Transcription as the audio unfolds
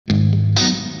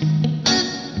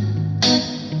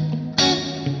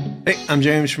Hey, I'm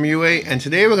James from UA, and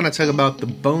today we're going to talk about the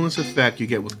bonus effect you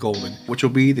get with Golden, which will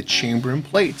be the chamber and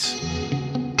plates.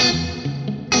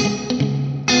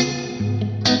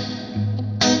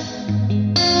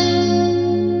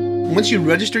 Once you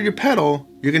register your pedal,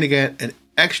 you're going to get an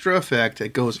extra effect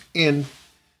that goes in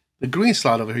the green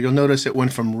slot over here. You'll notice it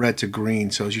went from red to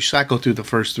green, so as you cycle through the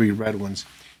first three red ones,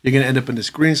 you're going to end up in this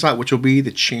green slot, which will be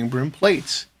the chamber and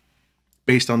plates,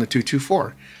 based on the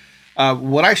 224.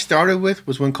 What I started with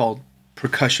was one called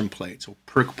percussion plate, so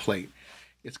perk plate.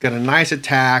 It's got a nice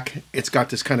attack. It's got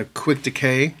this kind of quick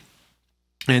decay.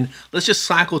 And let's just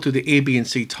cycle through the A, B, and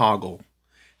C toggle.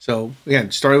 So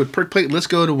again, started with perk plate. Let's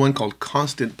go to one called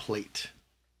constant plate.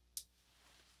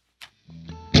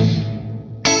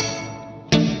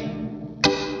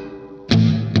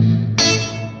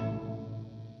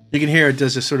 You can hear it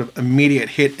does a sort of immediate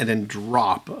hit and then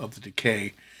drop of the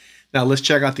decay. Now let's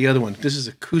check out the other one. This is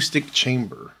acoustic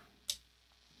chamber.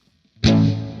 We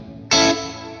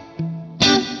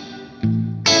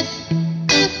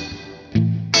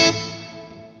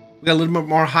got a little bit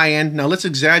more high end. Now let's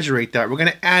exaggerate that. We're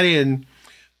going to add in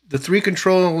the three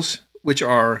controls, which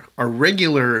are our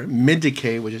regular mid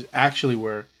decay, which is actually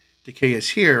where decay is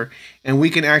here. And we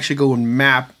can actually go and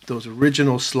map those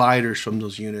original sliders from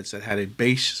those units that had a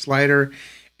bass slider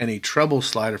and a treble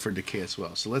slider for decay as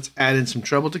well. So let's add in some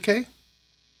treble decay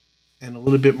and a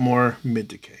little bit more mid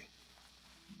decay.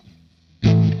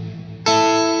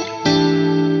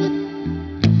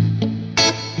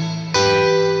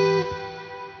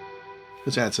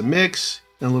 Let's add some mix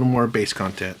and a little more bass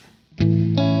content.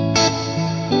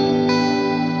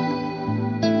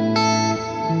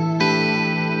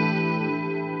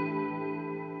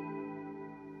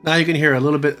 Now you can hear a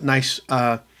little bit nice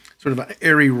sort of an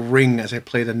airy ring as I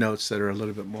play the notes that are a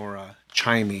little bit more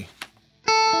chimey.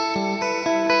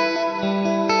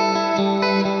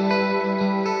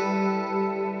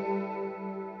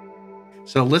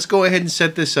 So let's go ahead and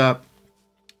set this up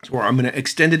to where I'm going to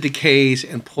extend the decays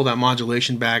and pull that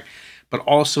modulation back, but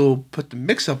also put the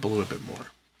mix up a little bit more.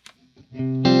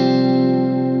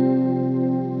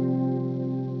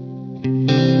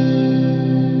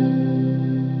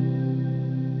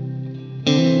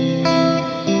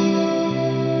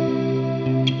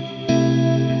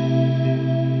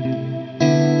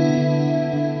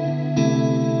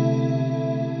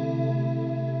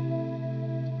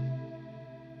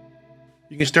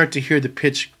 You can start to hear the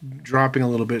pitch dropping a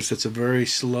little bit, so it's a very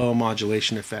slow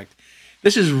modulation effect.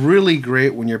 This is really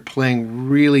great when you're playing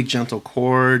really gentle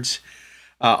chords.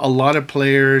 A lot of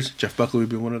players, Jeff Buckley would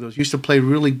be one of those, used to play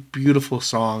really beautiful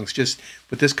songs just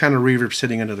with this kind of reverb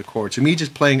sitting under the chord. So me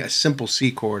just playing a simple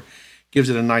C chord gives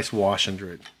it a nice wash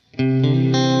under it.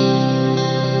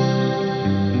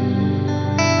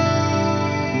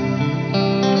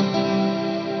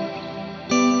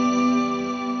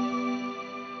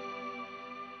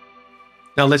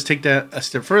 Now let's take that a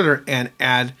step further and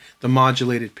add the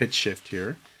modulated pitch shift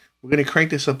here. We're going to crank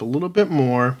this up a little bit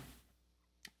more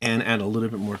and add a little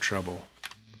bit more treble.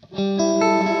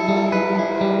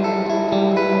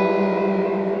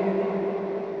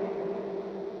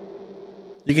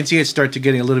 You can see it start to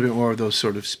getting a little bit more of those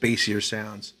sort of spacier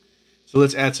sounds. So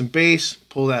let's add some bass,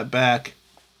 pull that back.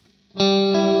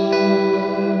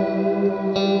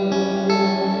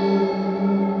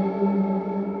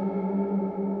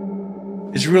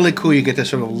 It's really cool. You get this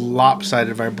sort of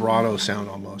lopsided vibrato sound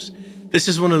almost. This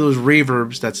is one of those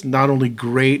reverbs that's not only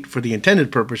great for the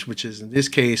intended purpose, which is in this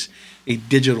case a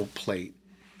digital plate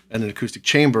and an acoustic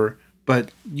chamber,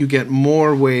 but you get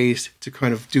more ways to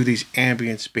kind of do these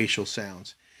ambient spatial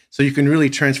sounds. So you can really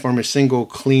transform a single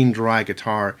clean, dry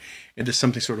guitar into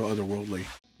something sort of otherworldly.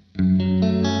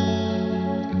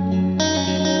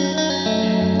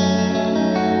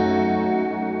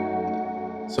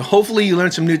 So hopefully you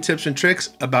learned some new tips and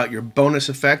tricks about your bonus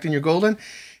effect in your Golden.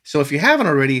 So if you haven't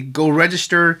already, go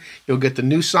register. You'll get the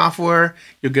new software,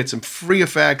 you'll get some free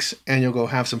effects, and you'll go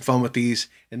have some fun with these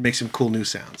and make some cool new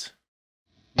sounds.